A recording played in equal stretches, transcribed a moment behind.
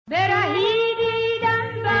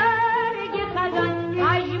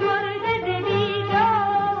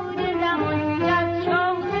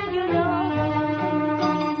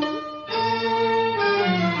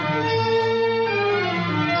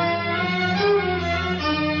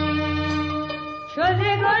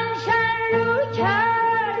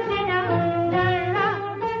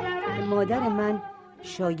پدر من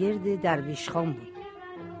شاگرد درویش خان بود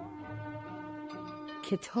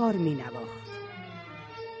که تار می نواخت.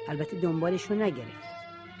 البته دنبالشو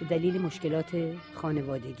نگرفت به دلیل مشکلات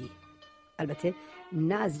خانوادگی. البته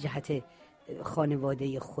نه از جهت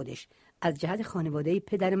خانواده خودش، از جهت خانواده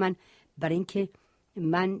پدر من، برای اینکه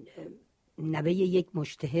من نوه یک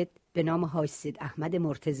مجتهد به نام حاج سید احمد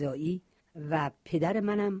مرتضایی و پدر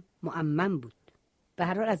منم معمم بود. به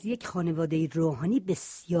هر حال از یک خانواده روحانی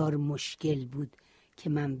بسیار مشکل بود که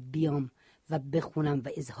من بیام و بخونم و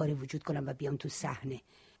اظهار وجود کنم و بیام تو صحنه.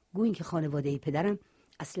 گویین که خانواده پدرم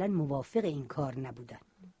اصلا موافق این کار نبودن،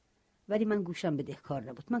 ولی من گوشم به دهکار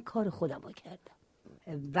نبود. من کار خودم رو کردم.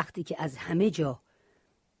 وقتی که از همه جا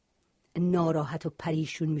ناراحت و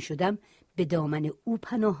پریشون می شدم به دامن او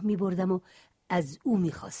پناه می بردم و از او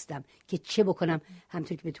می خواستم که چه بکنم.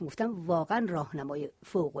 همطور که بهتون گفتم واقعا راهنمای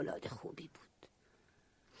فوق‌العاده خوبی بود.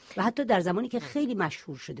 و حتی در زمانی که خیلی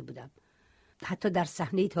مشهور شده بودم، حتی در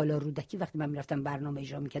صحنه تالار رودکی وقتی من میرفتم برنامه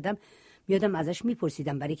اجرا میکردم، میادم ازش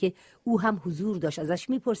میپرسیدم، برای که او هم حضور داشت، ازش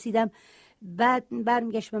میپرسیدم. بعد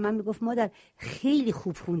برمیگشت به من میگفت مادر خیلی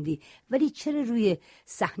خوب خوندی، ولی چرا روی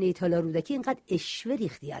صحنه تالار رودکی اینقدر اشوه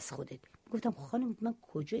ریختی از خودت؟ گفتم خانم من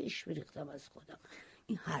کجا اشوه ریختم از خودم؟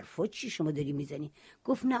 این حرفا چی شما داری میزنی؟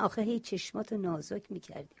 گفت نه آخه هی چشماتو نازک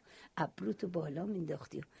میکردی، ابروتو بالا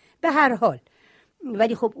مینداختی. به هر حال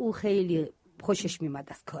ولی خب او خیلی خوشش میومد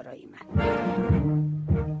از کارای من.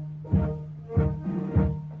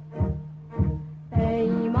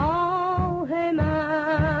 ای ماه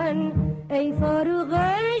من، ای فاروق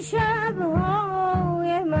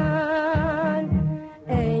شبهای من،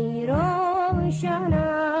 ای روشن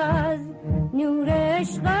از نور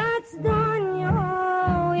عشقت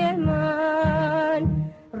دنیای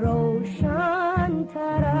من، روشن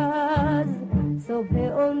تر از صبح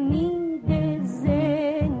امید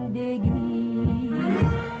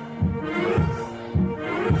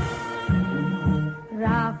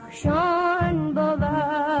رخشان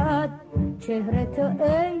بود چهره تو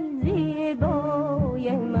ای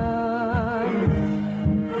زیبای من.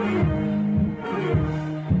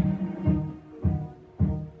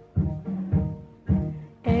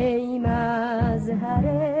 ای مظهر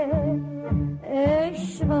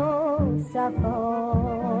عشق و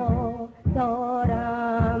صفا،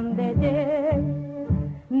 دارم به دل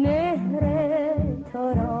مهر تو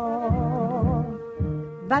را.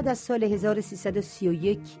 بعد از سال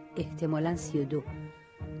 1331 احتمالاً 32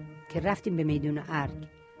 که رفتیم به میدون ارگ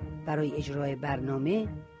برای اجرای برنامه،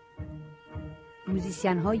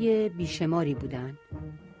 موزیسین های بیشماری بودن،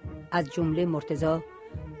 از جمله مرتضی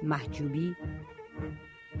محجوبی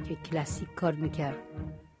که کلاسیک کار میکرد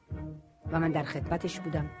و من در خدمتش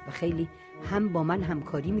بودم و خیلی هم با من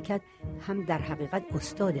همکاری میکرد، هم در حقیقت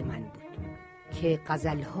استاد من بود که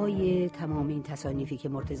غزل‌های تمام این تصانیفی که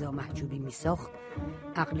مرتضی محجوبی میساخت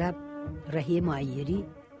اغلب رهی معیری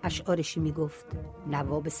اشعارشی میگفت،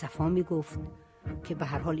 نواب صفا میگفت، که به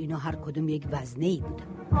هر حال اینا هر کدوم یک وزنه‌ای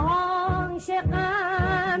بودن.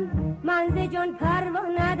 عاشقم من ز جان پروا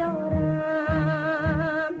ندارم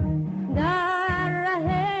در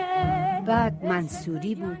ره. بعد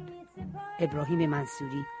منصوری بود، ابراهیم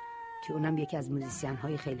منصوری که اونم یکی از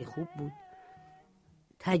موزیسین‌های خیلی خوب بود،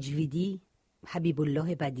 تجویدی، حبیب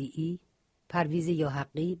الله بدیعی، پرویز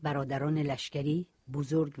یاحقی، برادران لشکری،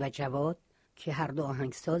 بزرگ و جواد که هر دو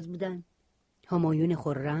آهنگساز بودن، همایون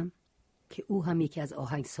خرم که او هم یکی از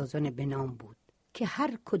آهنگسازان به نام بود، که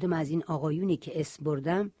هر کدوم از این آقایونی که اسم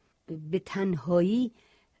بردم به تنهایی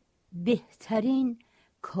بهترین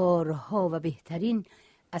کارها و بهترین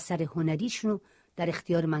اثر هنریشون رو در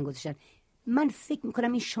اختیار من گذاشتن. من فکر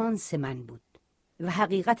میکنم این شانس من بود و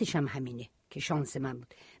حقیقتش هم همینه که شانس من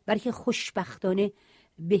بود، برای که خوشبختانه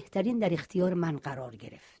بهترین در اختیار من قرار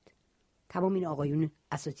گرفت. تمام این آقایون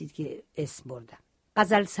اساتید که اسم بردم.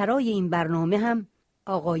 غزل سرای این برنامه هم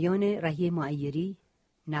آقایان رهی معیری،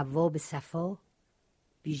 نواب صفا،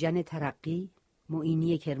 بیژن ترقی،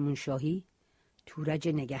 معینی کرمانشاهی، تورج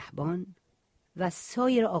نگهبان و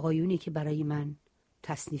سایر آقایونی که برای من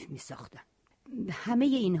تصنیف می ساختن. همه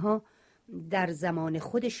اینها در زمان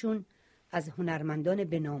خودشون از هنرمندان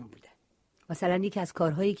به نام بودن. مثلا یکی از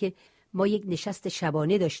کارهایی که ما یک نشست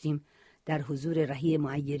شبانه داشتیم در حضور رهی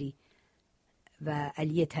معیری و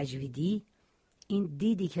علی تجویدی، این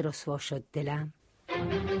دیدی که رسوا شد دلم،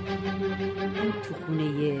 این تو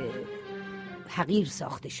خونه حقیر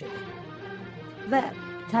ساخته شده و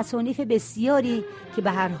تصانیف بسیاری که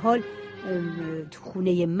به هر حال تو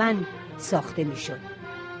خونه من ساخته می شد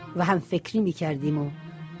و هم فکری می کردیم و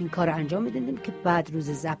این کار رو انجام می دادیم که بعد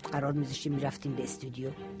روز ضبط قرار می ذاشتیم می رفتیم به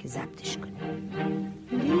استودیو که ضبطش کنیم.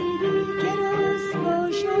 دیدی که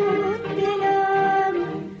رسوا شد